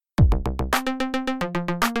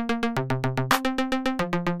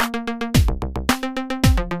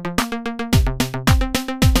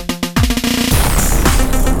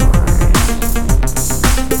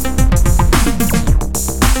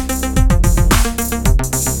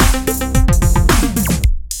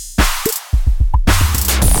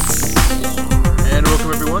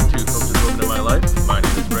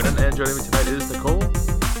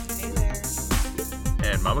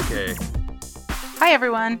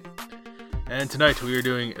everyone. And tonight we are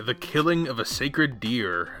doing The Killing of a Sacred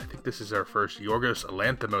Deer. I think this is our first Yorgos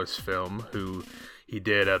Lanthimos film, he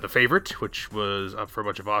did The Favorite, which was up for a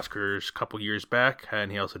bunch of Oscars a couple years back,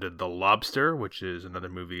 and he also did The Lobster, which is another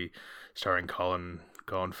movie starring Colin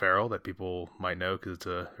Farrell that people might know because it's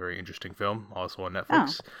a very interesting film, also on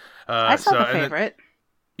Netflix. I saw The Favorite.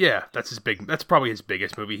 Yeah, that's probably his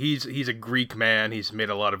biggest movie. He's a Greek man. He's made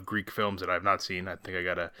a lot of Greek films that I've not seen. I think I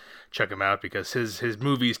gotta check him out because his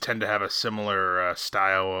movies tend to have a similar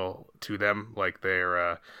style to them. Like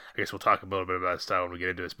I guess we'll talk a little bit about style when we get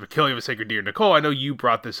into this. But Killing of a Sacred Deer. Nicole, I know you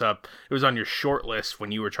brought this up. It was on your short list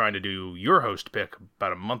when you were trying to do your host pick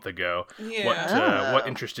about a month ago. Yeah. What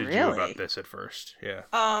interested you about this at first? Yeah.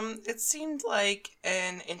 It seemed like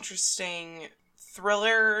an interesting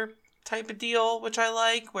thriller type of deal, which I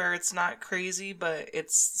like, where it's not crazy, but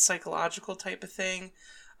it's psychological type of thing.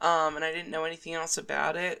 And I didn't know anything else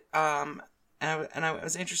about it. And I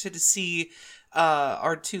was interested to see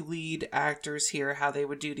our two lead actors here, how they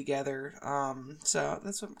would do together. So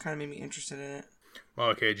that's what kind of made me interested in it. Well,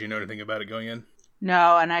 okay, do you know anything about it going in?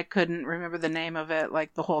 No, and I couldn't remember the name of it.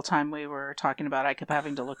 Like the whole time we were talking about it, I kept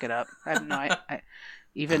having to look it up. I have no I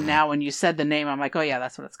even now when you said the name, I'm like, oh yeah,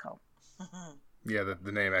 that's what it's called. Yeah,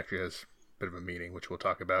 the name actually has a bit of a meaning, which we'll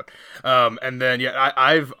talk about. And then,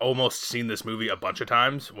 I've almost seen this movie a bunch of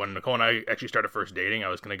times. When Nicole and I actually started first dating, I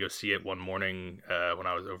was going to go see it one morning when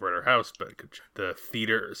I was over at her house, but the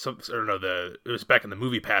theater, it was back in the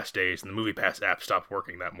MoviePass days, and the MoviePass app stopped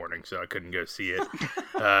working that morning, so I couldn't go see it.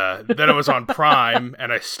 Then it was on Prime,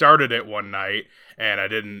 and I started it one night, and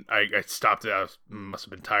I stopped it. I must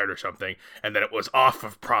have been tired or something. And then it was off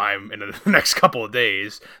of Prime in the next couple of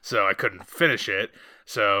days, so I couldn't finish it.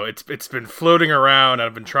 So it's been floating around.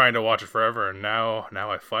 I've been trying to watch it forever, and now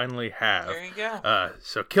I finally have. There you go.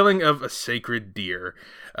 So Killing of a Sacred Deer.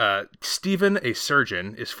 Stephen, a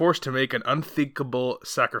surgeon, is forced to make an unthinkable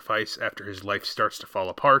sacrifice after his life starts to fall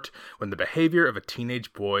apart when the behavior of a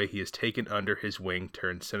teenage boy he has taken under his wing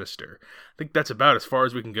turns sinister. I think that's about as far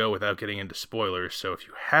as we can go without getting into spoilers. So if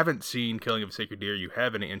you haven't seen Killing of a Sacred Deer, you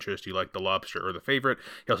have any interest, you like The Lobster or The Favorite.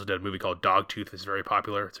 He also did a movie called Dogtooth. It's very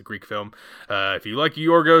popular. It's a Greek film. If you like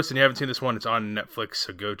Yorgos and you haven't seen this one, it's on Netflix,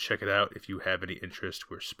 so go check it out if you have any interest.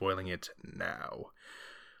 We're spoiling it now.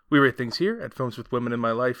 We rate things here at Films with Women in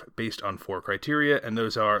My Life based on 4 criteria, and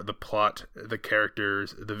those are the plot, the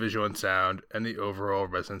characters, the visual and sound, and the overall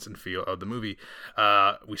resonance and feel of the movie.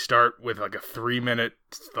 We start with like a 3-minute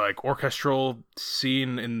orchestral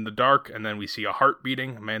scene in the dark, and then we see a heart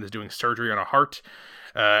beating. A man is doing surgery on a heart.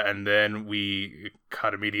 And then we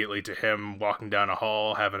cut immediately to him walking down a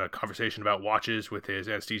hall, having a conversation about watches with his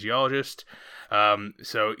anesthesiologist.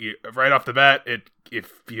 So right off the bat,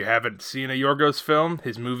 if you haven't seen a Yorgos film,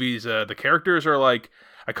 his movies, the characters are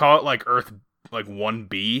I call it like Earth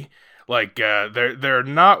 1B. They're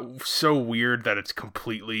not so weird that it's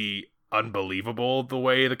completely unbelievable the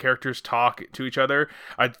way the characters talk to each other.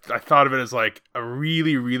 I thought of it as like a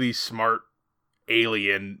really, really smart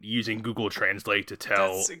alien using Google Translate to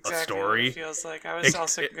tell That's exactly a story. What it feels like. I was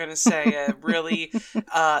also going to say a really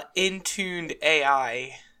in-tuned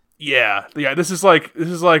AI. Yeah. This is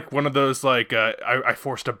like one of those I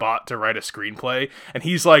forced a bot to write a screenplay, and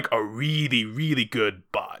he's like a really, really good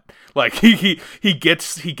bot. Like he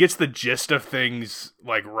gets the gist of things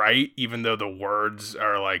right, even though the words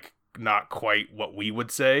are not quite what we would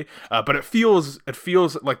say, but it feels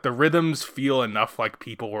like the rhythms feel enough like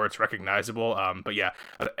people where it's recognizable. But yeah,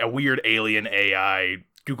 a weird alien AI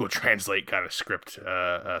Google Translate kind of script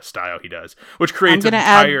style he does, which creates I'm gonna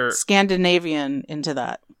add Scandinavian into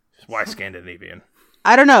that. Why Scandinavian?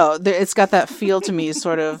 I don't know. It's got that feel to me,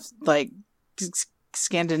 sort of like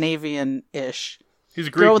Scandinavian-ish. He's a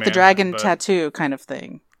Greek girl with the dragon but tattoo kind of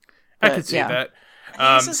thing. I could see that. He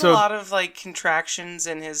uses a lot of contractions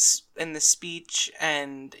in the speech,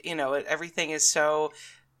 and everything is so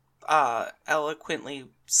eloquently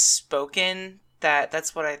spoken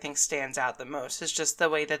that's what I think stands out the most. Is just the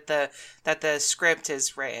way that the script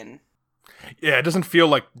is written. Yeah, it doesn't feel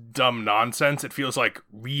like dumb nonsense. It feels like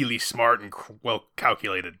really smart and well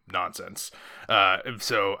calculated nonsense.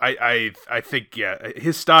 So I think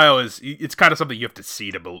his style it's kind of something you have to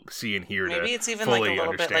see and hear. Maybe it's even fully a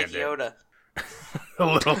little bit like Yoda. A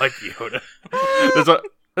little like Yoda.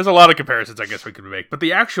 There's a lot of comparisons I guess we could make, but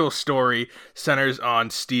the actual story centers on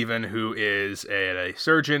Stephen, who is a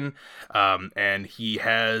surgeon, and he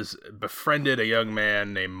has befriended a young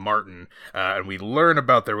man named Martin, and we learn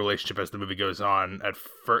about their relationship as the movie goes on. At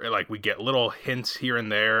first, we get little hints here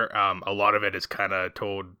and there. A lot of it is kind of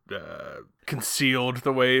told concealed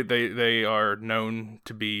the way they are known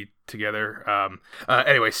to be together.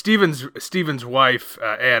 Anyway, Steven's wife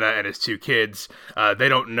Anna and his two kids, they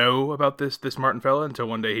don't know about this Martin fella until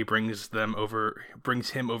one day he brings him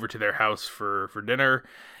over to their house for dinner,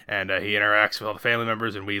 and he interacts with all the family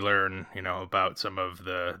members, and we learn about some of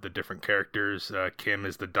the different characters. Kim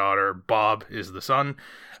is the daughter, Bob is the son,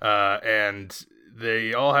 and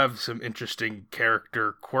they all have some interesting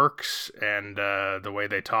character quirks, and the way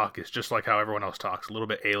they talk is just like how everyone else talks, a little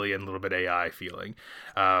bit alien, a little bit AI feeling.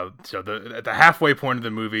 So at the halfway point of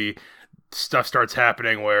the movie, stuff starts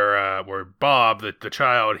happening where Bob, the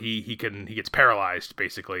child, he gets paralyzed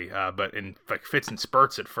basically, but in like fits and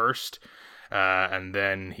spurts at first. And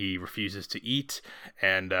then he refuses to eat,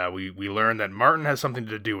 and we learn that Martin has something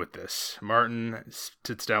to do with this. Martin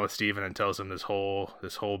sits down with Steven and tells him this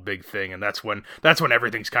whole big thing, and that's when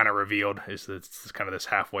everything's kind of revealed. It's kind of this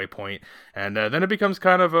halfway point, and then it becomes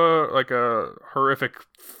kind of a horrific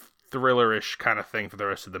thriller-ish kind of thing for the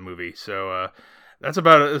rest of the movie. So that's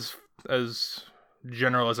about as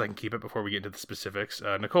general as I can keep it before we get into the specifics.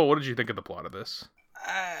 Nicole, what did you think of the plot of this?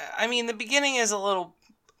 I mean, the beginning is a little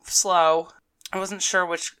slow. I wasn't sure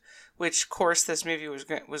which course this movie was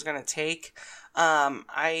going to take.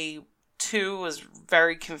 I too was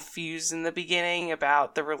very confused in the beginning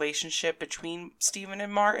about the relationship between Steven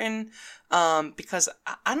and Martin, because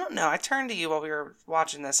I don't know. I turned to you while we were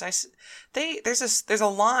watching this. There's a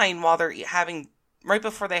line while they're having, right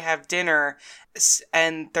before they have dinner,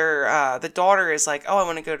 and the daughter is like, "Oh, I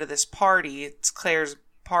want to go to this party. It's Claire's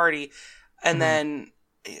party," and then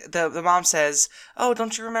the mom says, "Oh,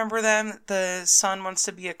 don't you remember them? The son wants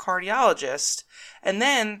to be a cardiologist." And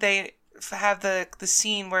then they have the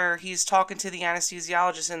scene where he's talking to the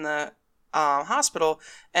anesthesiologist in the hospital,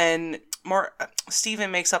 and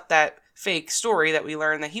Steven makes up that fake story that we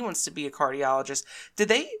learn that he wants to be a cardiologist.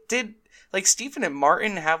 Did like Steven and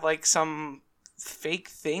Martin have like some fake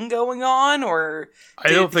thing going on, or I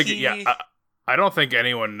don't think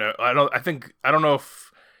anyone know. I don't know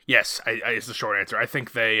if. Yes, it's the short answer. I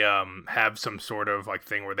think they have some sort of like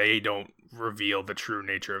thing where they don't reveal the true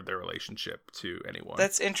nature of their relationship to anyone.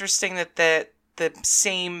 That's interesting that the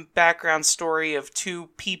same background story of two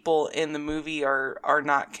people in the movie are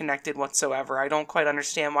not connected whatsoever. I don't quite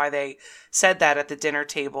understand why they said that at the dinner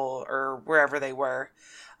table or wherever they were.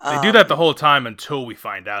 They do that the whole time until we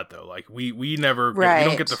find out, though. Like we never we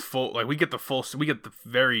don't get the full, like we get the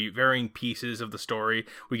very varying pieces of the story.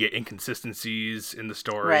 We get inconsistencies in the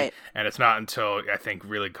story, and it's not until I think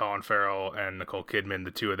really Colin Farrell and Nicole Kidman, the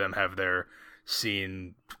two of them, have their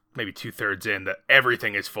scene maybe 2/3 in that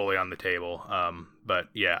everything is fully on the table. But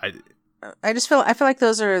yeah, I feel like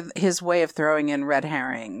those are his way of throwing in red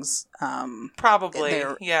herrings. Probably,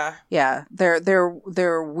 yeah. Yeah,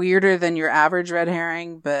 they're weirder than your average red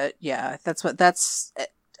herring, but yeah, that's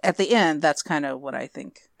at the end. That's kind of what I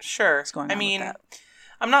think. Sure. Is going on with that.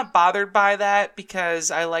 I'm not bothered by that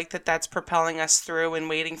because I like that that's propelling us through and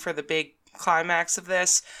waiting for the big climax of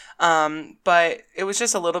this. But it was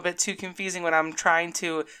just a little bit too confusing when I'm trying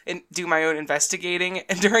to do my own investigating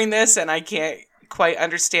during this, and I can't quite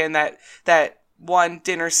understand that one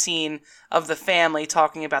dinner scene of the family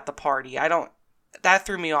talking about the party. That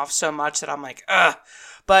threw me off so much that I'm like, ugh.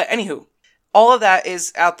 But anywho, all of that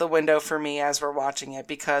is out the window for me as we're watching it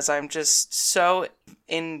because I'm just so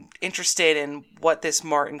interested in what this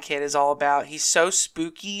Martin kid is all about. He's so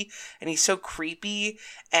spooky and he's so creepy,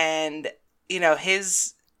 and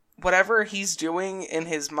his whatever he's doing in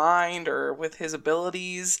his mind or with his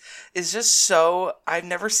abilities is just so... I've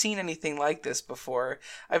never seen anything like this before.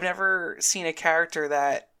 I've never seen a character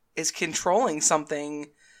that is controlling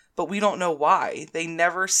something, but we don't know why. They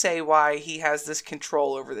never say why he has this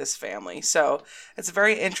control over this family. So it's a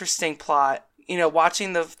very interesting plot.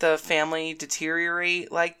 Watching the family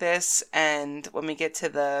deteriorate like this, and when we get to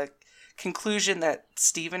the conclusion that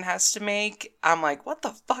Steven has to make, I'm like, what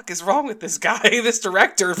the fuck is wrong with this guy, this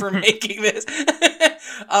director, for making this?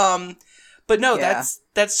 But no, yeah.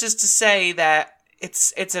 That's just to say that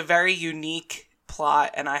it's a very unique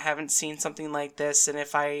plot, and I haven't seen something like this, and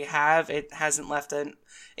if I have, it hasn't left an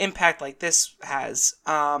impact like this has.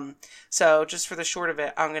 So just for the short of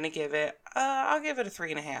it, I'm gonna give it I'll give it a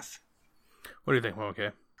 3.5. What do you think? Well,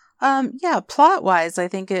 okay. Yeah, plot wise, I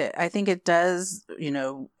think it does,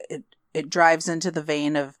 it drives into the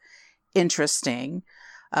vein of interesting,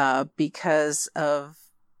 because of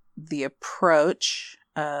the approach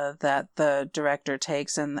that the director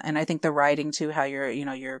takes, and I think the writing too. How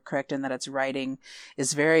you're correct in that its writing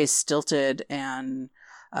is very stilted and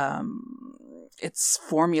it's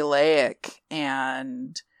formulaic,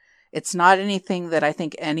 and it's not anything that I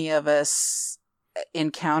think any of us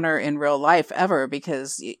encounter in real life ever,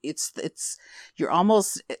 because you're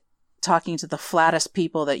almost talking to the flattest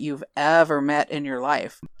people that you've ever met in your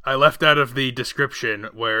life. I left out of the description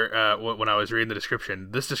where when I was reading the description,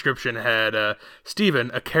 this description had Stephen,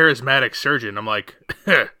 a charismatic surgeon. I'm like,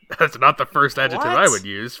 that's not the first adjective I would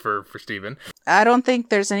use for Stephen. I don't think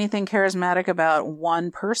there's anything charismatic about one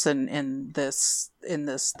person in this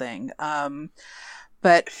thing.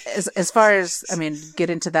 But as far as, I mean, get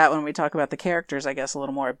into that when we talk about the characters, I guess, a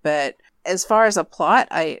little more. But as far as a plot,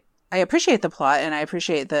 I appreciate the plot, and I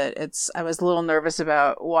appreciate that I was a little nervous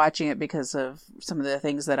about watching it because of some of the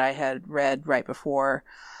things that I had read right before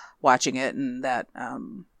watching it, and that,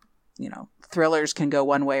 thrillers can go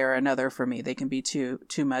one way or another for me. They can be too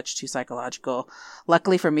much, too psychological.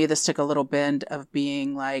 Luckily for me, this took a little bend of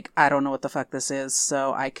being like, I don't know what the fuck this is,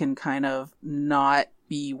 so I can kind of not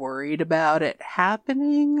be worried about it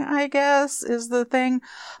happening, I guess, is the thing.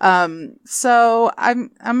 So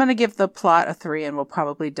I'm going to give the plot a 3, and we'll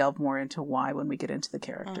probably delve more into why when we get into the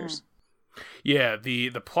characters. Yeah, the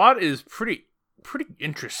plot is pretty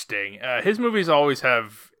interesting. His movies always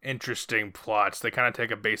have interesting plots. They kind of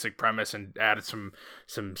take a basic premise and add some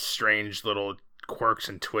strange little quirks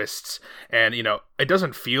and twists, and it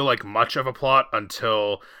doesn't feel like much of a plot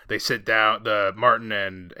until they sit down, the Martin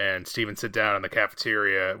and Stephen sit down in the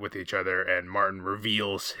cafeteria with each other, and Martin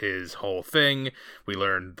reveals his whole thing. We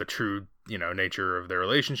learn the true nature of their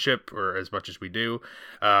relationship, or as much as we do,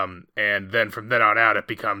 and then from then on out it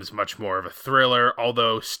becomes much more of a thriller,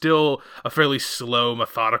 although still a fairly slow,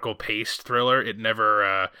 methodical paced thriller.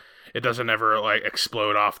 It doesn't ever like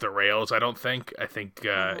explode off the rails, I don't think. I think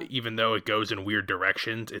even though it goes in weird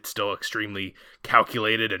directions, it's still extremely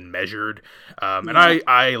calculated and measured. And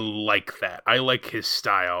I like that. I like his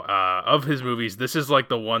style. Of his movies, this is like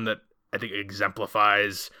the one that I think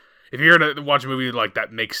exemplifies. If you're going to watch a movie like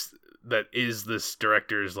that is this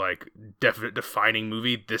director's like defining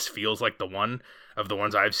movie, this feels like the one of the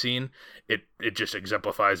ones I've seen. It just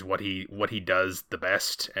exemplifies what he does the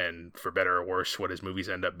best, and for better or worse, what his movies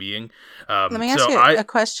end up being. Let me ask you a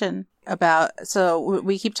question about. So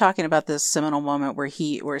we keep talking about this seminal moment where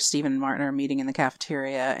Stephen and Martin are meeting in the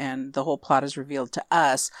cafeteria, and the whole plot is revealed to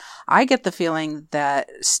us. I get the feeling that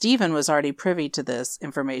Stephen was already privy to this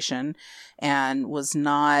information, and was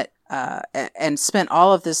not. And spent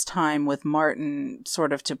all of this time with Martin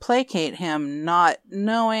sort of to placate him, not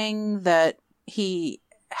knowing that he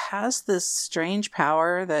has this strange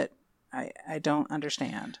power that I don't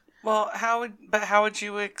understand. Well, how would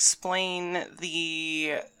you explain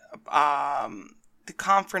the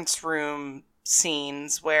conference room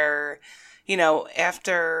scenes where,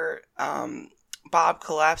 after Bob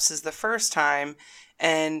collapses the first time,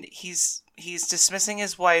 and he's dismissing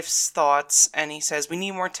his wife's thoughts, and he says, we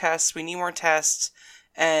need more tests,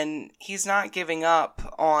 and he's not giving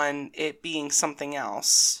up on it being something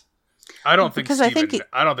else. I don't think Stephen knows.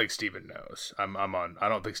 I don't think Stephen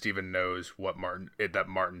knows that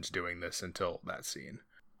Martin's doing this until that scene.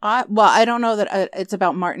 I don't know that it's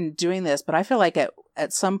about Martin doing this, but I feel like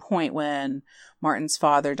at some point when Martin's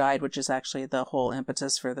father died, which is actually the whole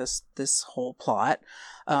impetus for this whole plot,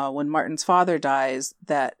 when Martin's father dies,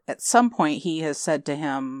 that at some point he has said to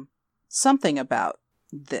him something about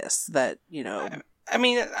this, that, I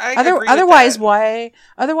mean, otherwise why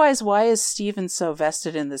is Stephen so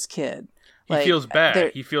vested in this kid? He feels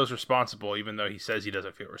bad. He feels responsible, even though he says he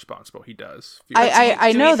doesn't feel responsible. He does.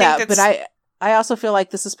 I know that, but I also feel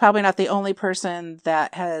like this is probably not the only person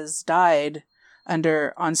that has died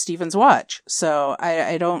on Stephen's watch. So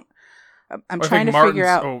I'm trying to figure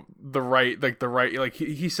out the right. Like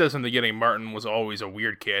he says in the beginning, Martin was always a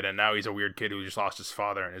weird kid, and now he's a weird kid who just lost his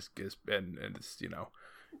father and is.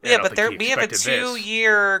 Yeah, but we have a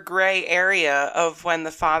 2-year gray area of when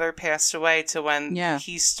the father passed away to when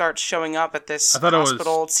he starts showing up at this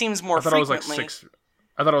hospital. It seems more frequently.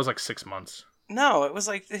 I thought it was like 6 months. No, it was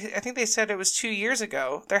like, I think they said it was 2 years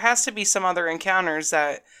ago. There has to be some other encounters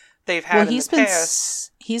that they've had in the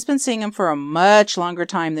past. He's been seeing him for a much longer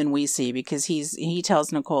time than we see, because he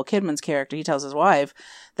tells Nicole Kidman's character, he tells his wife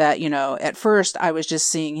that, at first I was just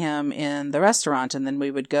seeing him in the restaurant, and then we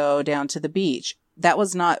would go down to the beach. That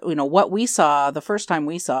was not, what we saw the first time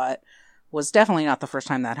we saw it was definitely not the first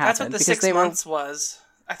time that happened. That's what the 6 months was.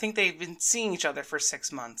 I think they've been seeing each other for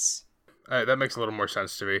 6 months. That makes a little more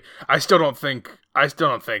sense to me. I still don't think I still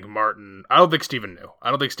don't think Martin. I don't think Steven knew. I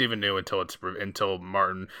don't think Steven knew until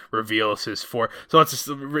Martin reveals his his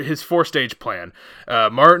 4-stage plan.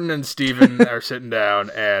 Martin and Steven are sitting down,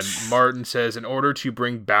 and Martin says, in order to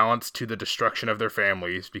bring balance to the destruction of their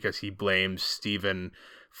families, because he blames Steven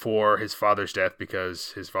for his father's death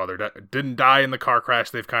because his father didn't die in the car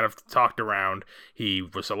crash they've kind of talked around. He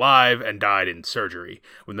was alive and died in surgery.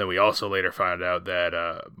 And then we also later found out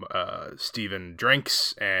that Steven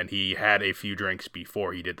drinks, and he had a few drinks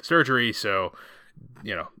before he did the surgery. So,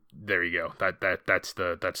 there you go. That's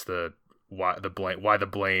the why the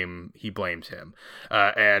blame he blames him.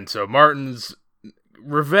 And so Martin's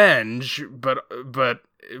revenge, but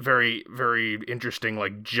very, very interesting,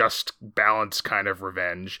 like just balance kind of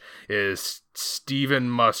revenge, is Steven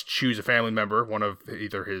must choose a family member, one of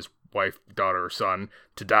either his wife, daughter, or son,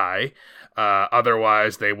 to die.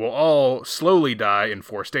 Otherwise, they will all slowly die in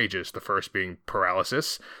 4 stages. The first being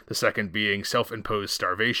paralysis, the second being self-imposed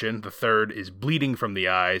starvation, the third is bleeding from the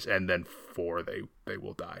eyes, and then 4 they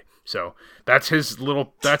will die. So that's his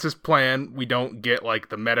plan. We don't get like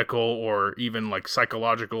the medical or even like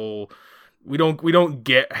psychological. We don't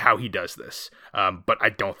get how he does this, but I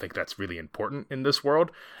don't think that's really important in this world.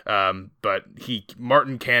 But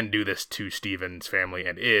Martin can do this to Steven's family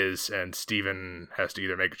and Steven has to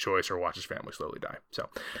either make a choice or watch his family slowly die. So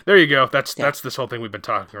there you go. That's this whole thing we've been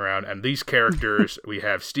talking around. And these characters, we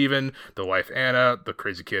have Steven, the wife Anna, the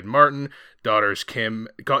crazy kid Martin, daughter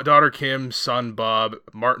Kim, son Bob,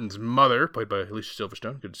 Martin's mother, played by Alicia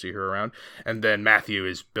Silverstone. Good to see her around. And then Matthew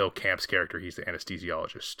is Bill Camp's character. He's the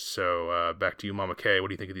anesthesiologist. So back to you, Mama Kay. What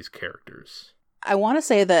do you think of these characters? I want to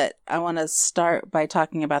say that I want to start by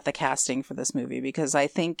talking about the casting for this movie, because I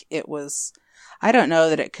think I don't know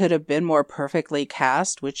that it could have been more perfectly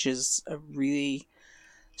cast, which is a really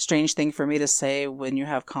strange thing for me to say when you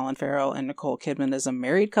have Colin Farrell and Nicole Kidman as a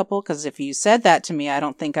married couple. Because if you said that to me, I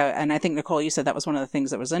think Nicole, you said that was one of the things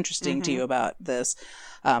that was interesting to you about this.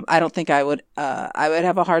 I don't think I would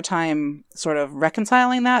have a hard time sort of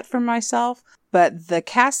reconciling that for myself, but the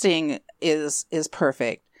casting is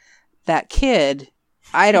perfect. That kid,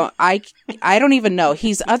 I don't even know.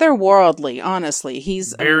 He's otherworldly, honestly.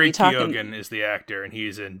 Barry Keoghan is the actor, and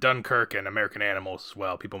he's in Dunkirk and American Animals as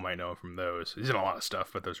well. People might know him from those. He's in a lot of stuff,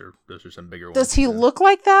 but those are some bigger ones. Does he look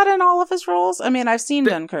like that in all of his roles? I mean, I've seen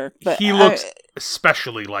Dunkirk, but he looks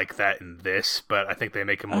especially like that in this. But I think they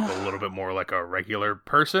make him look a little bit more like a regular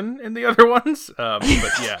person in the other ones. But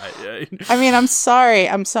yeah, I mean, I'm sorry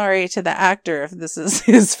to the actor if this is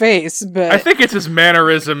his face, but I think it's his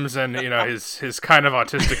mannerisms and his kind of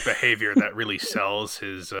autistic behavior that really sells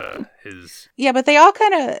his. Yeah, but they all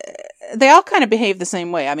kind of behave the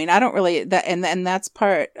same way. I mean, I don't really and that's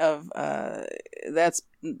part of that's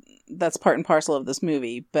part and parcel of this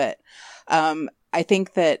movie. But I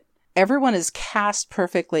think that everyone is cast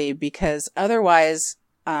perfectly, because otherwise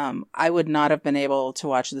I would not have been able to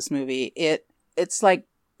watch this movie. It's like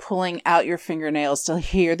pulling out your fingernails to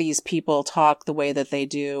hear these people talk the way that they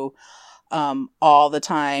do. All the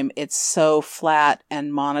time. It's so flat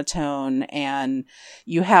and monotone, and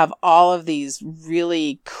you have all of these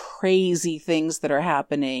really crazy things that are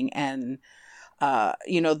happening, and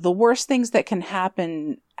the worst things that can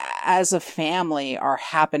happen as a family are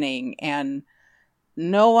happening, and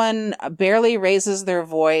no one barely raises their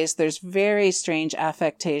voice. There's very strange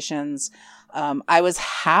affectations. I was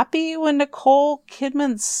happy when Nicole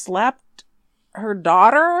Kidman slapped her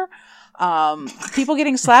daughter. People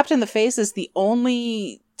getting slapped in the face is the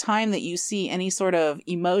only time that you see any sort of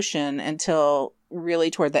emotion until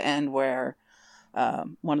really toward the end, where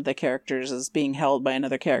one of the characters is being held by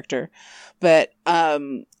another character. But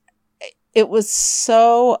it was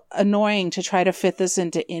so annoying to try to fit this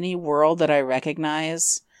into any world that I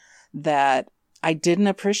recognize, that I didn't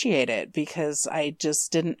appreciate it, because I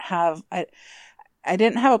just didn't have I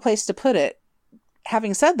didn't have a place to put it.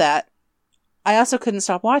 Having said that, I also couldn't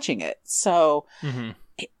stop watching it. So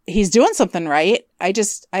he's doing something right. I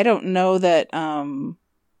don't know that,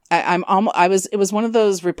 it was one of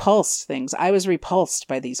those repulsed things. I was repulsed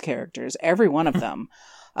by these characters, every one of them.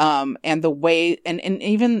 And the way, and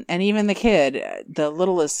even the kid, the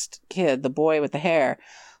littlest kid, the boy with the hair,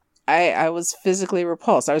 I was physically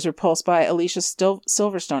repulsed. I was repulsed by Alicia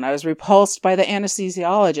Silverstone. I was repulsed by the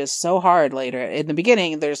anesthesiologist so hard later. In the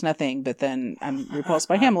beginning, there's nothing, but then I'm repulsed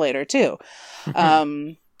by him later too.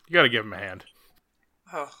 You gotta give him a hand.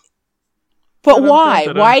 Oh. But why?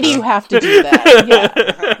 Why do you have to do that?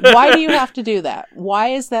 Yeah. Why do you have to do that? Why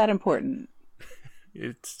is that important?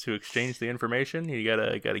 It's to exchange the information. You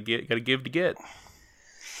gotta give to get.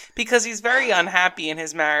 because he's very unhappy in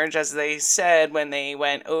his marriage, as they said when they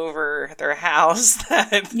went over their house.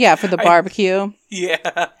 That for the barbecue.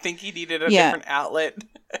 I think he needed a different outlet.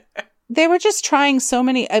 They were just trying so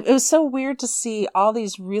many. It was so weird to see all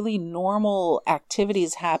these really normal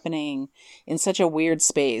activities happening in such a weird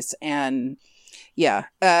space. And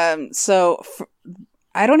I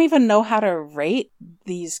don't even know how to rate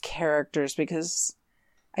these characters because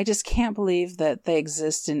I just can't believe that they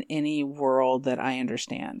exist in any world that I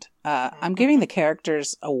understand. I'm giving the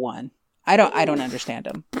characters a 1. I don't understand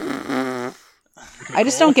them. I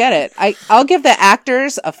just don't get it. I'll give the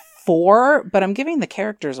actors a 4, but I'm giving the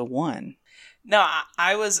characters a 1. No,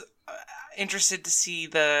 I was interested to see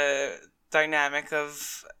the dynamic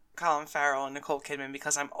of Colin Farrell and Nicole Kidman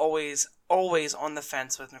because I'm always on the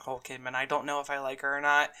fence with Nicole Kidman. I don't know if I like her or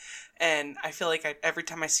not, and I feel like every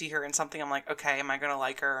time I see her in something, I'm like, okay, am I going to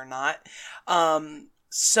like her or not?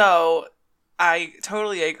 So I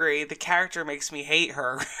totally agree. The character makes me hate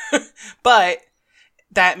her, but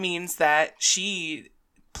that means that she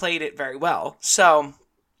played it very well. So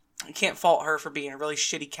I can't fault her for being a really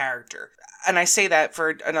shitty character. And I say that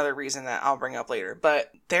for another reason that I'll bring up later.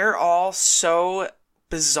 But they're all so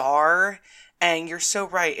bizarre, and you're so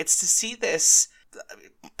right. It's to see this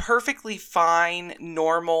perfectly fine,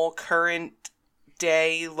 normal, current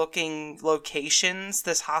day looking locations.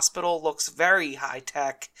 This hospital looks very high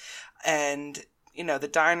tech, and the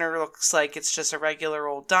diner looks like it's just a regular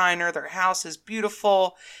old diner. Their house is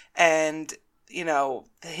beautiful, and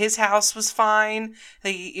his house was fine.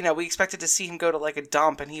 We expected to see him go to like a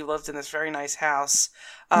dump, and he lived in this very nice house.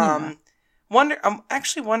 I'm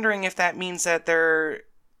actually wondering if that means that they're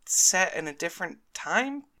set in a different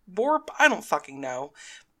time warp. I don't fucking know.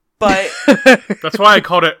 But that's why I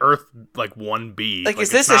called it Earth 1B. Like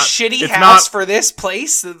is this a shitty house for this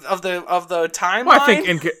place of the timeline? Well, I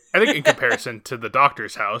think in comparison to the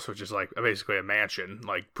doctor's house, which is like basically a mansion,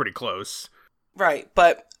 like pretty close. Right,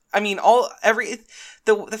 but I mean,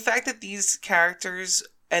 the fact that these characters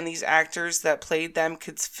and these actors that played them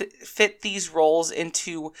could fit these roles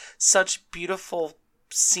into such beautiful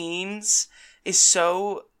scenes is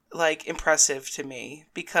so impressive to me,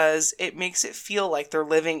 because it makes it feel like they're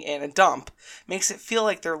living in a dump. Makes it feel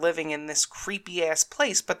like they're living in this creepy ass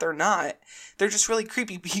place, but they're not. They're just really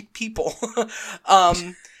creepy people.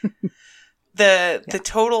 The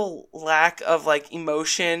total lack of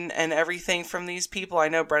emotion and everything from these people. I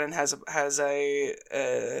know Brennan has a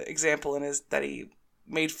example in his that he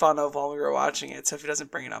made fun of while we were watching it, so if he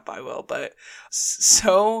doesn't bring it up, I will. But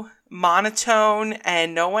so monotone,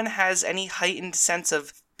 and no one has any heightened sense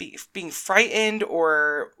of being frightened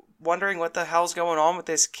or wondering what the hell's going on with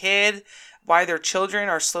this kid, why their children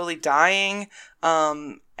are slowly dying,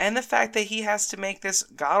 and the fact that he has to make this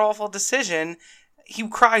god-awful decision. He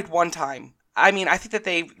cried one time. I mean, I think that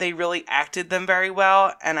they really acted them very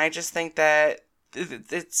well, and I just think that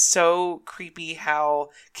it's so creepy how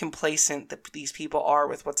complacent these people are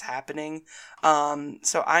with what's happening.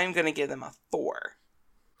 So I'm going to give them a 4.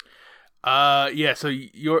 So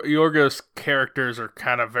Yorgos characters are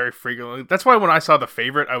kind of very frequently. That's why when I saw The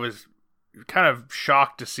Favorite, I was kind of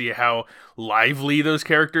shocked to see how lively those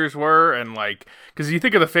characters were, and because you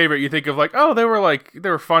think of The Favorite, you think of they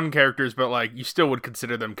were fun characters, but you still would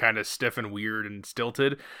consider them kind of stiff and weird and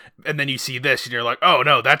stilted. And then you see this, and you're like, oh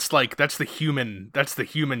no, that's the human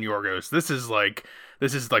Yorgos.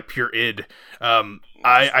 This is pure id.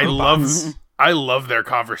 I love their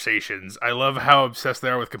conversations. I love how obsessed they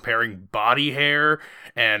are with comparing body hair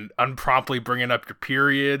and unpromptly bringing up your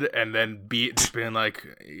period, and then just being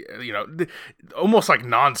almost like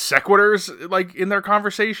non sequiturs in their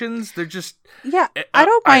conversations. They're just I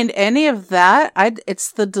don't mind any of that.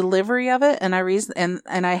 It's the delivery of it, and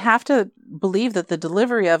I have to believe that the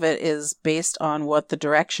delivery of it is based on what the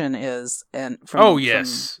direction is and from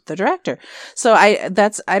the director. So I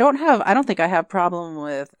don't think I have problem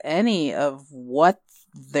with any of what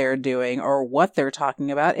they're doing or what they're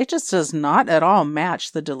talking about. It just does not at all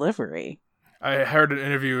match the delivery. I heard an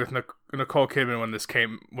interview with Nicole Kidman when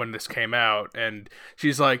this came out, and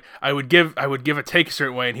she's like, I would give a take a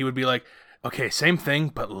certain way, and he would be like, okay, same thing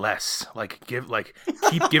but less. Keep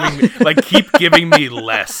giving me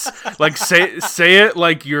less. Say it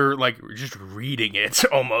like you're just reading it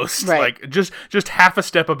almost. Right. Just half a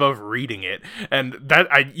step above reading it. And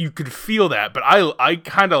that you could feel that, but I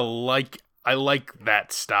kind of like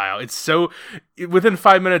that style. It's so within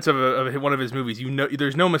 5 minutes of one of his movies,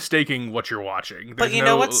 there's no mistaking what you're watching. But you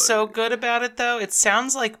know what's so good about it though? It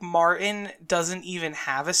sounds like Martin doesn't even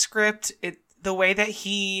have a script. The way that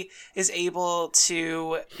he is able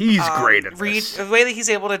to he's great at this. The way that he's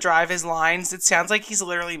able to drive his lines, it sounds like he's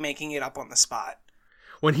literally making it up on the spot.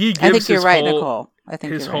 when he gives I think you're right, whole, Nicole. I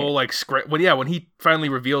think his you're whole right. like when he finally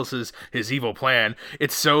reveals his evil plan,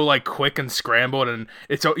 it's so like quick and scrambled, and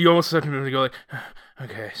it's you almost have him to go like,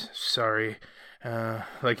 okay, sorry,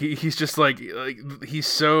 like he's just like he's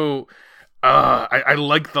so. I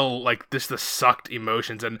like the sucked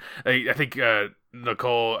emotions, and I think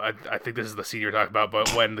Nicole, I think this is the scene you're talking about,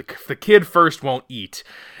 but when the kid first won't eat,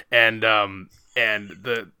 and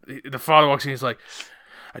the father walks in, he's like,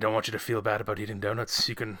 I don't want you to feel bad about eating donuts.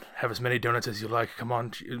 You can have as many donuts as you like. Come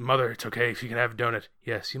on, mother, it's okay if you can have a donut.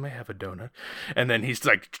 Yes, you may have a donut. And then he's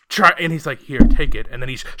like, he's like, here, take it. And then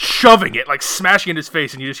he's shoving it, like smashing it in his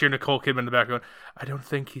face. And you just hear Nicole Kidman in the back going, I don't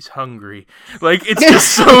think he's hungry. Like, it's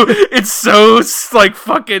just it's so like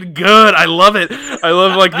fucking good. I love it. I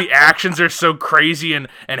love like the actions are so crazy and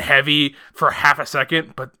heavy for half a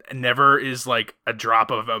second, but never is like a drop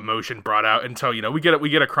of emotion brought out until, we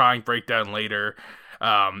get a crying breakdown later.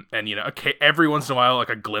 And okay, every once in a while, like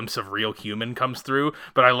a glimpse of real human comes through,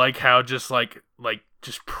 but I like how just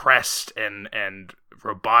just pressed and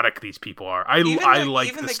robotic these people are. I like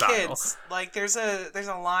even the the style. Kids. Like there's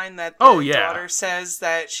a line that daughter says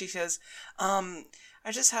that she says,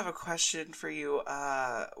 I just have a question for you.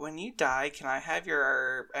 When you die, can I have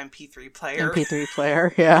your MP3 player? MP3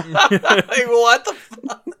 player, yeah. Like, what the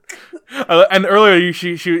fuck? And earlier,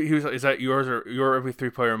 he was like, "Is that yours or your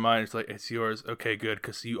MP3 player or mine?" It's like, "It's yours." Okay, good,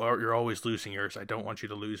 because you're always losing yours. I don't want you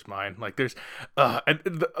to lose mine. Like there's, and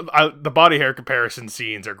the body hair comparison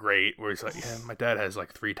scenes are great. Where he's like, "Yeah, my dad has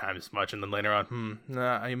like 3 times as much," and then later on,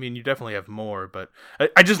 nah, I mean, you definitely have more. But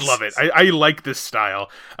I just love it. I like this style.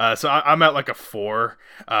 So I'm at like a 4.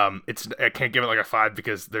 I can't give it like a 5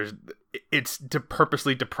 because it's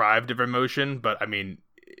purposely deprived of emotion. But I mean,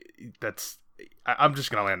 I'm just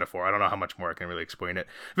going to land a 4. I don't know how much more I can really explain it.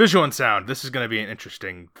 Visual and sound. This is going to be an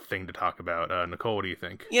interesting thing to talk about. Nicole, what do you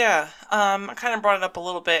think? Yeah, I kind of brought it up a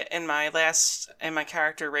little bit in my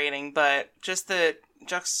character rating, but just the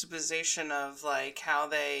juxtaposition of like how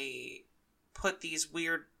they put these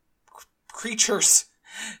weird creatures,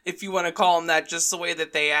 if you want to call them that, just the way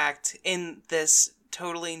that they act in this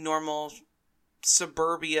totally normal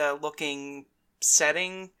suburbia looking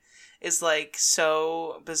setting is like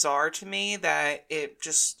so bizarre to me that it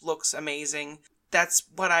just looks amazing. That's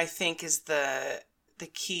what I think is the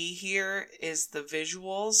key here is the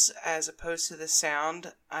visuals as opposed to the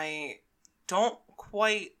sound. I don't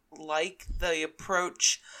quite like the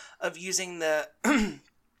approach of using the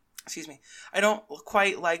excuse me. I don't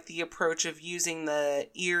quite like the approach of using the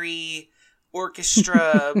eerie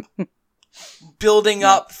orchestra building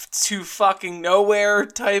up to fucking nowhere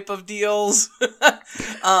type of deals. You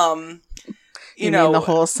mean the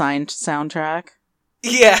whole soundtrack?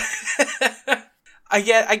 Yeah. I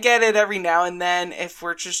get it every now and then if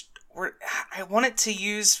I want it to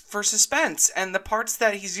use for suspense, and the parts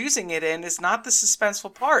that he's using it in is not the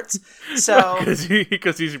suspenseful parts. So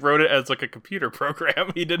because he wrote it as like a computer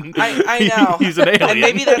program. He didn't. I know. He's an alien. And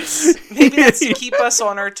maybe that's to keep us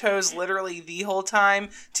on our toes literally the whole time,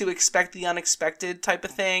 to expect the unexpected type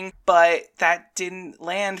of thing. But that didn't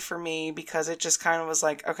land for me because it just kind of was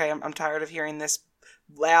like, okay, I'm tired of hearing this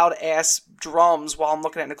loud ass drums while I'm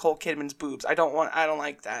looking at Nicole Kidman's boobs. I don't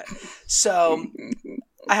like that. So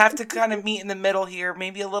I have to kind of meet in the middle here,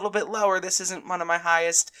 maybe a little bit lower. This isn't one of my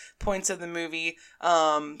highest points of the movie.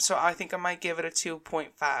 So I think I might give it a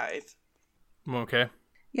 2.5. Okay.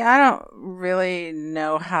 Yeah, I don't really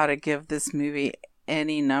know how to give this movie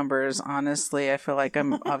any numbers, honestly. I feel like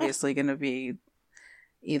I'm obviously going to be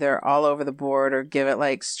either all over the board or give it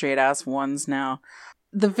like straight ass 1s now.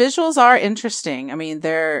 The visuals are interesting. I mean,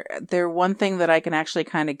 they're one thing that I can actually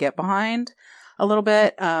kind of get behind a little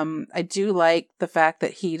bit. I do like the fact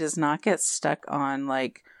that he does not get stuck on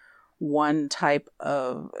like one type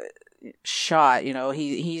of shot.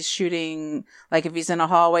 He's shooting, like if he's in a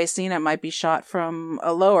hallway scene, it might be shot from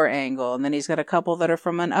a lower angle, and then he's got a couple that are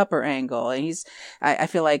from an upper angle. And I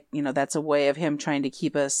feel like, that's a way of him trying to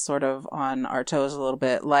keep us sort of on our toes a little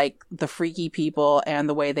bit. Like the freaky people and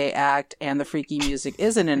the way they act and the freaky music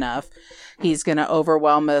isn't enough. He's going to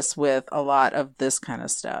overwhelm us with a lot of this kind of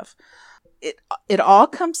stuff. It all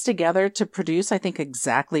comes together to produce, I think,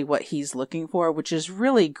 exactly what he's looking for, which is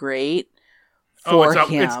really great for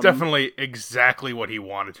him. It's definitely exactly what he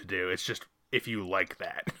wanted to do. It's just if you like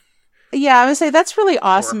that. Yeah, I would say that's really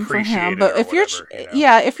awesome for him. But if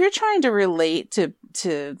you're trying to relate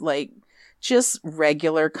to like just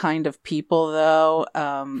regular kind of people, though.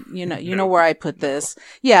 You know where I put this.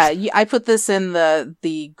 Yeah, I put this in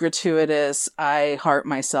the gratuitous I heart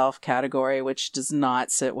myself category, which does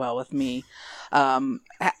not sit well with me.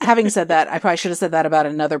 Having said that, I probably should have said that about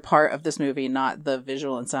another part of this movie, not the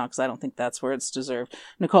visual and sound, because I don't think that's where it's deserved.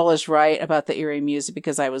 Nicole is right about the eerie music,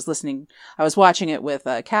 because I was watching it with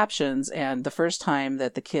captions, and the first time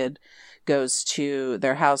that the kid goes to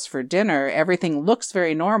their house for dinner, everything looks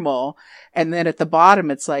very normal, and then at the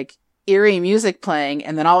bottom it's like eerie music playing,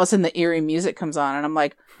 and then all of a sudden the eerie music comes on, and I'm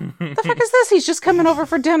like, the fuck is this? He's just coming over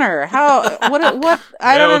for dinner. What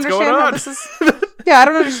I don't understand how this is I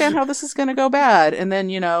don't understand how this is going to go bad. And then,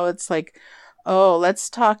 it's like, oh, let's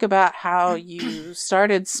talk about how you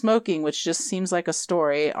started smoking, which just seems like a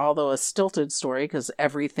story, although a stilted story, because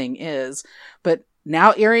everything is. But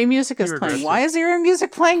now eerie music is playing. Why is eerie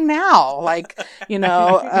music playing now? Like,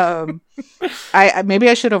 I maybe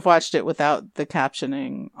I should have watched it without the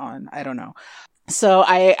captioning on. I don't know. So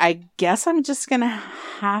I guess I'm just going to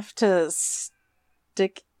have to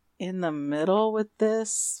stick in the middle with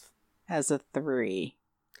this as a 3.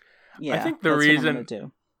 Yeah, I think the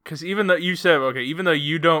reason, because even though you said, okay, even though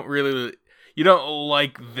you don't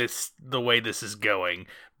like this, the way this is going,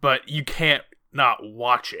 but you can't not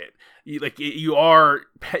watch it. Nicole,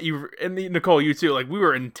 you too, like, we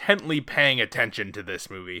were intently paying attention to this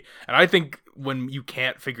movie. And I think when you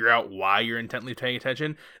can't figure out why you're intently paying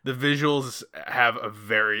attention, the visuals have a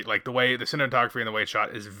very, like, the way the cinematography and the way it's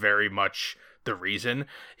shot is very much the reason.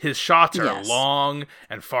 His shots are long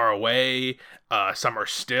and far away. Some are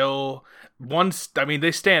still.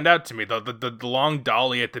 They stand out to me. The long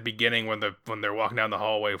dolly at the beginning when they're walking down the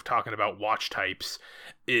hallway talking about watch types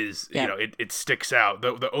is, it sticks out.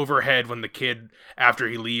 The overhead when the kid, after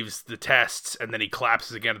he leaves the tests and then he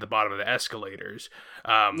collapses again at the bottom of the escalators.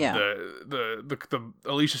 The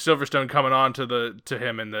Alicia Silverstone coming on to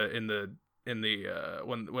him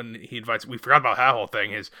when he invites, we forgot about that whole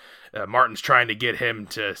thing. Martin's trying to get him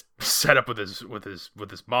to set up with his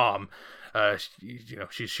mom.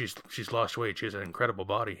 She's lost weight. She has an incredible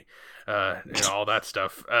body. All that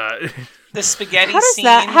stuff. The spaghetti scene.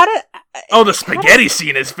 The spaghetti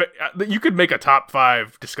scene is. You could make a top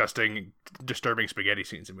 5 disgusting, disturbing spaghetti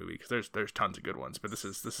scenes in a movie, because there's tons of good ones, but this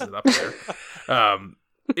is up there.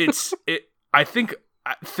 I think.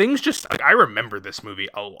 Things just, like, I remember this movie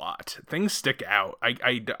a lot. Things stick out.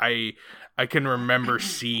 I can remember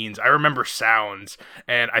scenes. I remember sounds,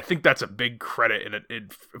 and I think that's a big credit in it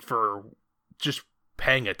for just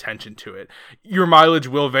paying attention to it. Your mileage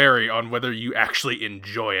will vary on whether you actually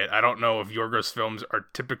enjoy it. I don't know if Yorgos films are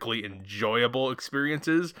typically enjoyable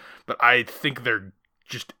experiences, but I think they're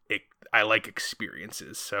just, I like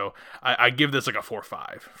experiences. So I give this like a 4 or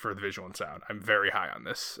 5 for the visual and sound. I'm very high on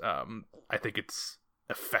this. I think it's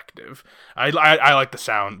effective. I like the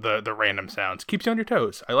sound, the random sounds. Keeps you on your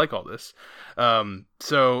toes. I like all this.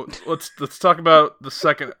 So let's talk about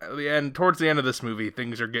the end. Towards the end of this movie,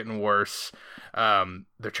 things are getting worse.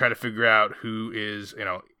 They're trying to figure out who is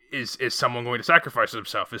someone going to sacrifice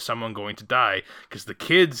himself? Is someone going to die? Because the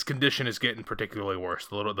kid's condition is getting particularly worse.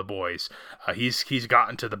 The boys. He's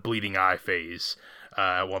gotten to the bleeding eye phase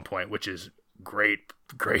at one point, which is great.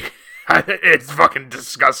 It's fucking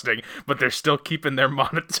disgusting, but they're still keeping their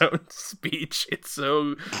monotone speech. It's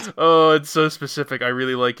so specific. I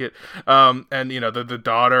really like it. And the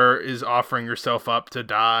daughter is offering herself up to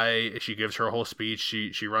die. She gives her whole speech.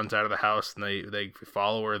 She runs out of the house, and they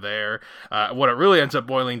follow her there. What it really ends up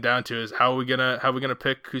boiling down to is how are we gonna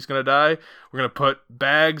pick who's gonna die? We're gonna put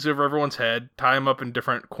bags over everyone's head, tie them up in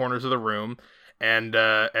different corners of the room, and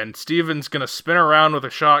Steven's gonna spin around with a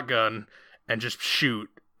shotgun and just shoot,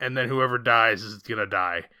 and then whoever dies is gonna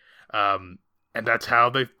die, and that's how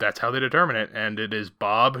they determine it. And it is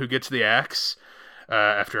Bob who gets the axe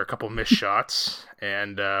after a couple missed shots,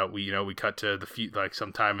 and we cut to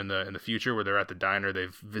sometime in the future where they're at the diner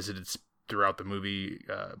they've visited throughout the movie.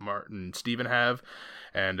 Martin and Steven have,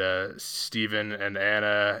 and Steven and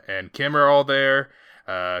Anna and Kim are all there.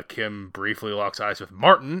 Kim briefly locks eyes with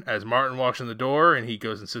Martin as Martin walks in the door, and he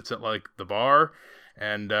goes and sits at the bar.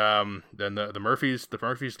 And then the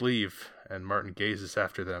Murphys leave, and Martin gazes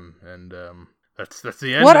after them, and that's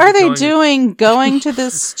the end. What are they doing going to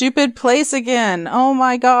this stupid place again? Oh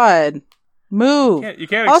my god. Move. You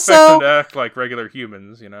can't expect them to act like regular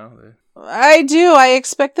humans, I do. I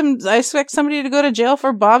expect somebody to go to jail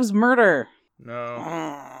for Bob's murder.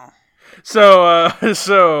 No.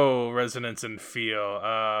 So resonance and feel.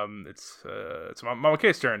 It's Mama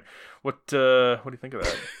K's turn. What do you think of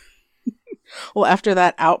that? Well, after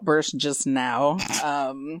that outburst just now,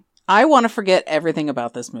 I want to forget everything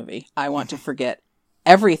about this movie. I want to forget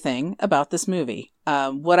everything about this movie.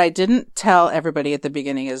 What I didn't tell everybody at the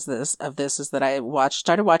beginning is that I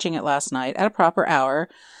started watching it last night at a proper hour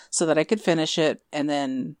so that I could finish it and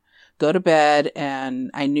then go to bed. And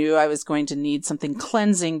I knew I was going to need something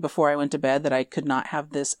cleansing before I went to bed, that I could not have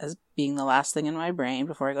this as being the last thing in my brain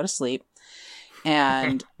before I go to sleep.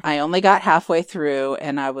 And I only got halfway through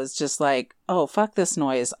and I was just like, oh, fuck this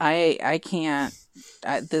noise. I can't,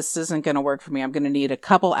 this isn't going to work for me. I'm going to need a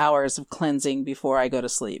couple hours of cleansing before I go to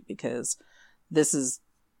sleep, because this is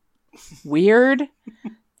weird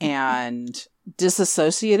and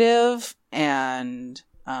disassociative, and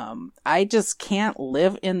I just can't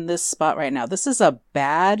live in this spot right now. This is a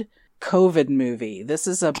bad COVID movie. This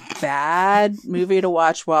is a bad movie to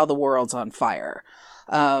watch while the world's on fire.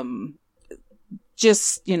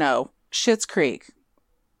 Just, Schitt's Creek.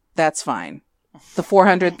 That's fine. The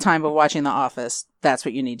 400th time of watching The Office, that's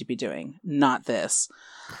what you need to be doing, not this.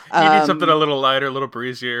 You need something a little lighter, a little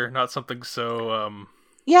breezier, not something so...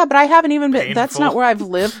 Yeah, but I haven't even been... That's painful. not where I've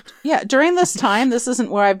lived. Yeah, during this time, this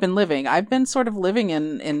isn't where I've been living. I've been sort of living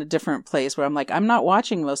in a different place where I'm like, I'm not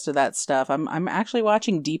watching most of that stuff. I'm actually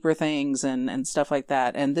watching deeper things and stuff like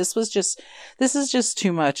that. And this is just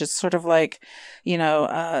too much. It's sort of like,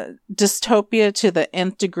 dystopia to the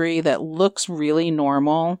nth degree that looks really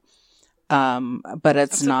normal, but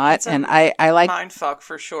it's not. It's a and I like... mindfuck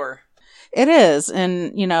for sure. It is.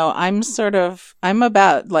 And, I'm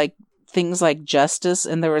about like things like justice,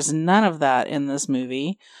 and there was none of that in this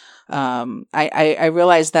movie. I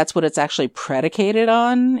realize that's what it's actually predicated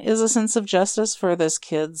on, is a sense of justice for this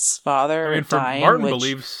kid's father dying. Martin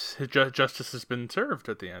believes his justice has been served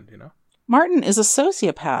at the end, Martin is a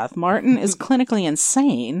sociopath. Martin is clinically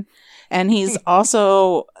insane, and he's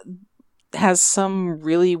also has some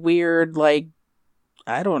really weird,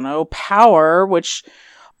 power, which...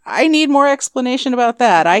 I need more explanation about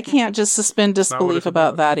that. I can't just suspend disbelief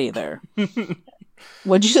about that either.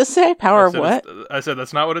 What'd you just say? Power of what? I said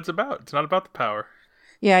that's not what it's about. It's not about the power.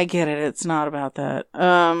 Yeah, I get it. It's not about that.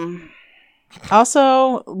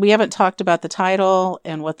 Also, we haven't talked about the title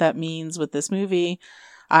and what that means with this movie.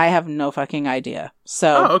 I have no fucking idea.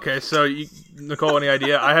 So. Oh, okay. So, Nicole, any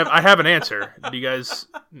idea? I have an answer. Do you guys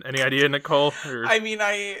any idea, Nicole? Or... I mean,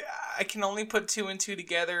 I can only put two and two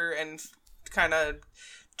together and kind of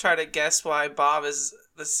try to guess why Bob is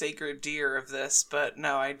the sacred deer of this, but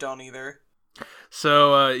no, I don't either.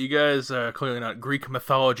 So, you guys are clearly not Greek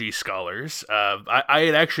mythology scholars. I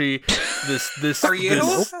had actually this. Are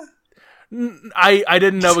you? I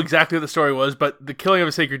didn't know exactly what the story was, but the killing of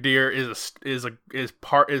a sacred deer is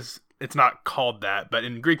it's not called that, but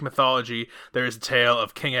in Greek mythology there is a tale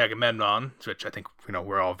of King Agamemnon, which I think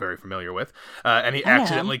we're all very familiar with, and he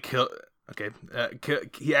accidentally killed. Okay,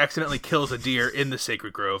 he accidentally kills a deer in the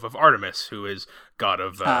sacred grove of Artemis, who is god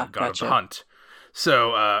of the hunt.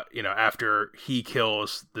 So, after he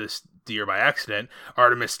kills this deer by accident,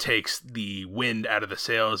 Artemis takes the wind out of the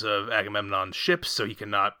sails of Agamemnon's ships, so he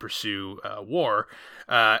cannot pursue war.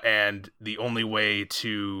 And the only way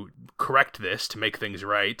to correct this, to make things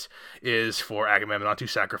right, is for Agamemnon to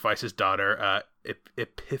sacrifice his daughter,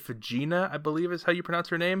 Iphigenia, I believe is how you pronounce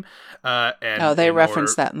her name. They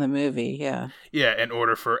reference that in the movie, yeah. Yeah,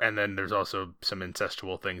 and then there's also some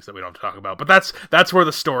incestual things that we don't have to talk about. But that's where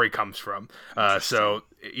the story comes from. So,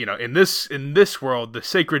 in this world, the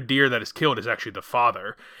sacred deer that is killed is actually the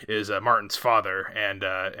father, is Martin's father, and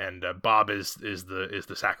Bob is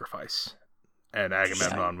the sacrifice. And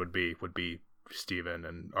Agamemnon would be Stephen,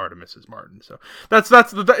 and Artemis is Martin. So that's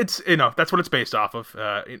what it's based off of.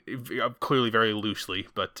 Clearly, very loosely,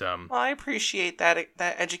 but well, I appreciate that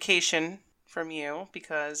education from you,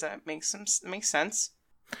 because that makes sense.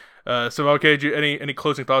 So okay, any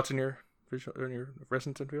closing thoughts in your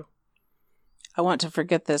resonance and feel? I want to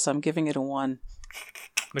forget this. I'm giving it a 1.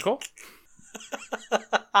 Nicole?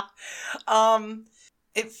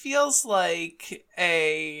 It feels like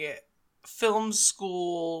a film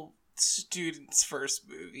school student's first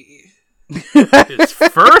movie. His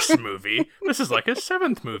first movie? This is like his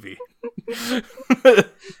 7th movie.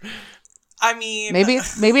 I mean, maybe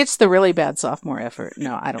it's the really bad sophomore effort.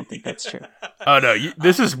 No, I don't think that's true. Oh no,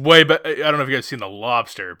 this is way better. I don't know if you guys seen The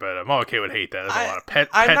Lobster, but I'm okay would hate that. There's a lot of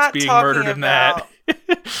pets being murdered in that.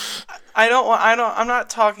 I'm not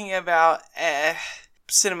talking about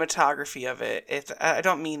cinematography of it. I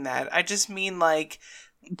don't mean that. I just mean like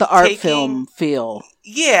the art film feel.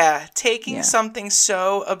 Yeah, taking something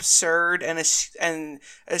so absurd and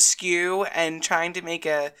askew and trying to make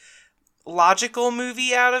a logical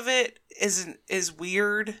movie out of it is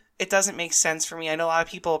weird. It doesn't make sense for me. I know a lot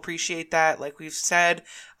of people appreciate that, like we've said.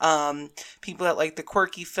 People that like the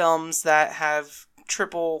quirky films that have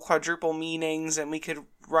triple, quadruple meanings, and we could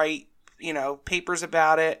write, papers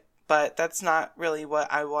about it, but that's not really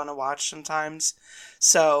what I want to watch sometimes.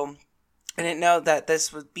 So I didn't know that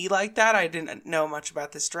this would be like that. I didn't know much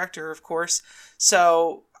about this director, of course.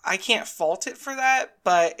 So I can't fault it for that,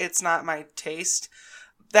 but it's not my taste.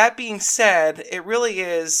 That being said, it really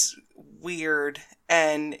is weird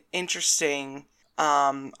and interesting.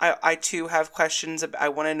 I too have questions. I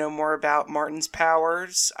want to know more about Martin's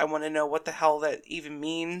powers. I want to know what the hell that even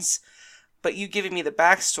means. But you giving me the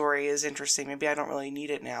backstory is interesting. Maybe I don't really need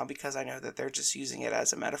it now because I know that they're just using it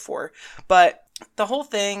as a metaphor. But the whole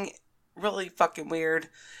thing, really fucking weird.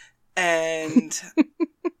 And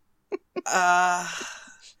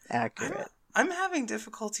accurate. I'm having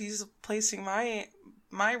difficulties placing my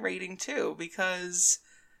rating too, because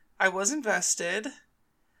I was invested.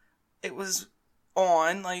 It was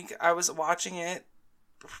on, like, I was watching it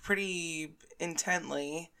pretty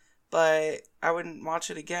intently, but I wouldn't watch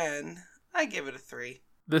it again. I give it a 3.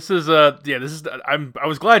 I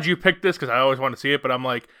was glad you picked this because I always want to see it, but I'm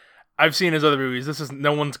like, I've seen his other movies.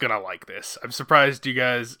 No one's gonna like this. I'm surprised you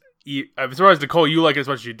guys. I'm surprised, Nicole, you like it as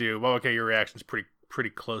much as you do. Well, okay, your reaction's pretty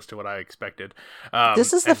close to what I expected.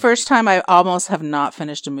 This is the first time I almost have not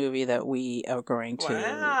finished a movie that we are going to.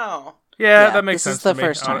 Wow. Yeah, that makes sense. This is the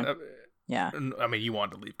first time. Yeah. I mean, you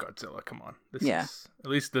wanted to leave Godzilla. Come on. At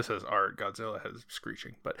least this has art. Godzilla has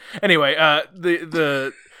screeching. But anyway,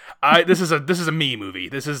 this is a me movie.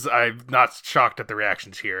 I'm not shocked at the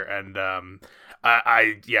reactions here, and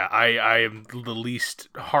I am the least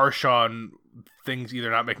harsh on things either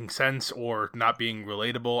not making sense or not being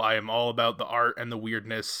relatable. I am all about the art and the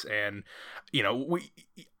weirdness, and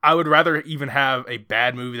I would rather even have a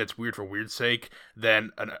bad movie that's weird for weird's sake than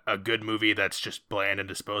a good movie that's just bland and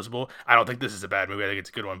disposable. I don't think this is a bad movie. I think it's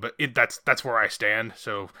a good one, but that's where I stand.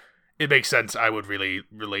 So it makes sense. I would really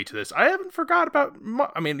relate to this. I haven't forgot about.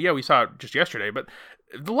 We saw it just yesterday, but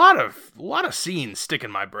a lot of scenes stick in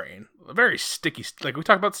my brain. Very sticky. Like we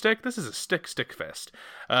talked about stick. This is a stick fest.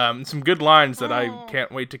 Some good lines that I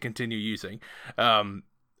can't wait to continue using.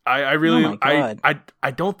 I really,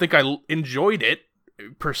 I don't think I enjoyed it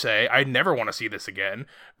per se. I never want to see this again,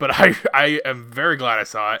 but I am very glad I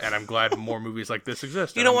saw it, and I'm glad more movies like this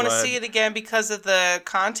exist. You don't want to see it again because of the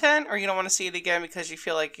content, or you don't want to see it again because you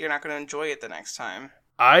feel like you're not going to enjoy it the next time?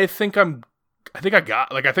 I think I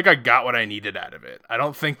got what I needed out of it. I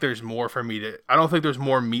don't think there's more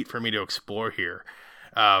meat for me to explore here.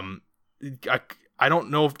 I don't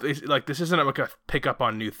know if this isn't like a pick up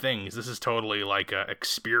on new things. This is totally like a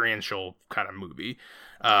experiential kind of movie.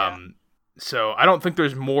 So I don't think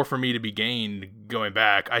there's more for me to be gained going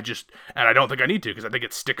back. And I don't think I need to, because I think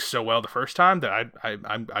it sticks so well the first time that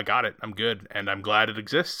I got it. I'm good, and I'm glad it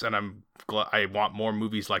exists, and I want more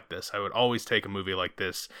movies like this. I would always take a movie like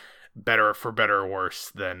this, better or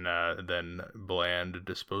worse than bland,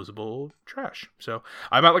 disposable trash. So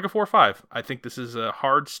I'm at like a 4 or 5. I think this is a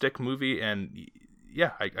hard stick movie, and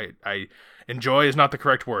yeah, I enjoy is not the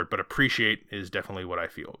correct word, but appreciate is definitely what I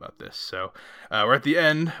feel about this. So we're at the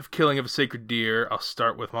end of Killing of a Sacred Deer. I'll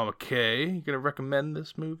start with Mama K. You gonna recommend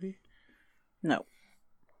this movie? No.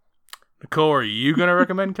 Nicole, are you gonna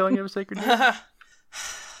recommend Killing of a Sacred Deer?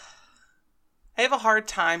 I have a hard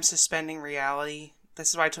time suspending reality. This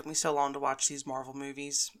is why it took me so long to watch these Marvel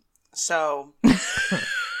movies. So we're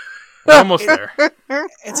almost there.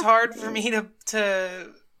 It's hard for me to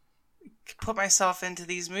put myself into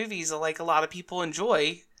these movies like a lot of people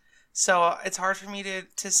enjoy. So it's hard for me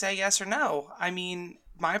to say yes or no. I mean,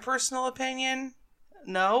 my personal opinion,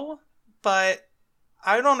 no, but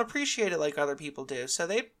I don't appreciate it like other people do. So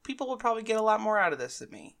people would probably get a lot more out of this than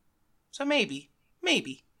me. So maybe.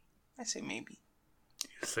 I say maybe.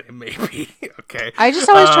 You say maybe. Okay. I just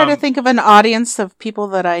always try to think of an audience of people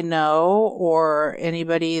that I know or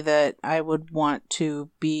anybody that I would want to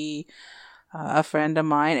be a friend of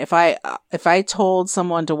mine. If I told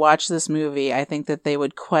someone to watch this movie, I think that they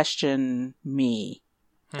would question me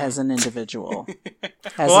as an individual.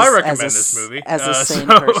 I recommend this movie as a sane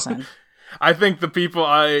person. I think the people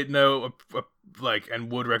I know like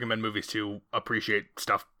and would recommend movies to appreciate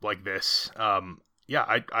stuff like this.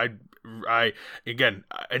 I again,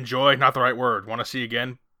 enjoy, not the right word. Want to see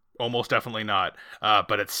again? Almost definitely not.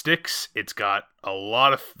 But it sticks. It's got a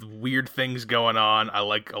lot of weird things going on. I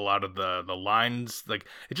like a lot of the lines. Like,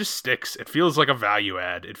 it just sticks. It feels like a value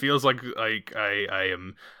add. It feels like I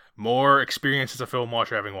am more experienced as a film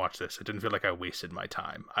watcher having watched this. It didn't feel like I wasted my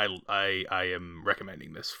time. I am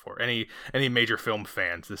recommending this for any major film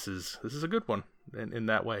fans. This is a good one in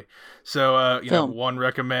that way. So one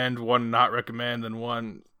recommend, one not recommend, and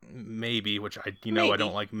one maybe, which maybe. I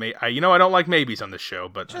don't like I don't like maybes on this show,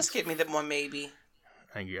 but just give me the one maybe.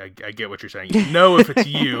 I get what you're saying. No, if it's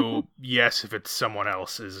you. Yes, if it's someone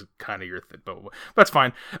else is kind of your thing. But that's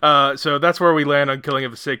fine. So that's where we land on Killing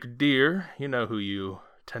of a Sacred Deer. You know who you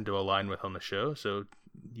tend to align with on the show, so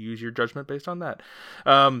use your judgment based on that.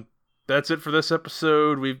 That's it for this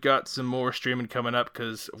episode. We've got some more streaming coming up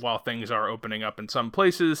because while things are opening up in some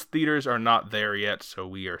places, theaters are not there yet, so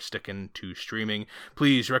we are sticking to streaming.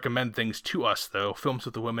 Please recommend things to us, though. Films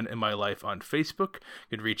with the Women in My Life on Facebook.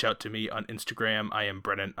 You can reach out to me on Instagram. I am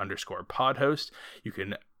Brennan_podhost. You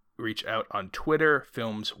can reach out on Twitter,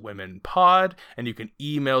 FilmsWomenPod, and you can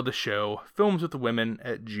email the show,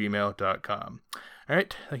 filmswiththewomen@gmail.com. All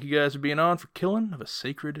right, thank you guys for being on for Killing of a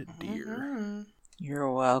Sacred Deer. Mm-hmm.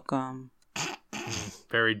 You're welcome.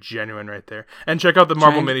 Very genuine right there. And check out the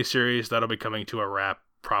Marvel miniseries. That'll be coming to a wrap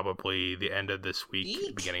probably the end of this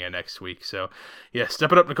week, beginning of next week. So, yeah,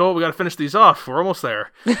 step it up, Nicole. We got to finish these off. We're almost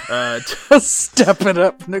there. Step it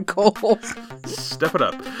up, Nicole. Step it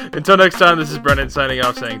up. Until next time, this is Brennan signing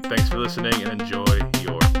off saying thanks for listening and enjoy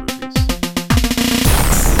your movies.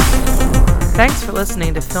 Thanks for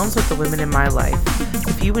listening to Films with the Women in My Life.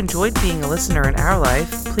 If you enjoyed being a listener in our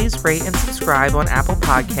life, please rate and subscribe on Apple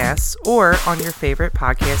Podcasts or on your favorite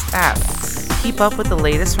podcast app. Keep up with the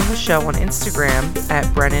latest from the show on Instagram at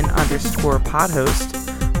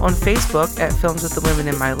Brennan_podhost, on Facebook at Films with the Women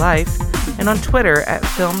in My Life, and on Twitter at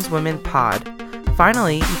FilmsWomenPod.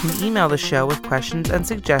 Finally, you can email the show with questions and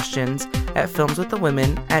suggestions at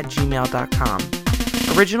filmswiththewomen@gmail.com.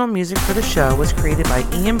 Original music for the show was created by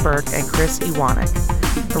Ian Burke and Chris Iwanek.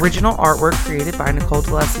 Original artwork created by Nicole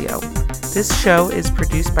D'Alessio. This show is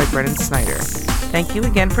produced by Brennan Snyder. Thank you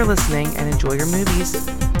again for listening and enjoy your movies.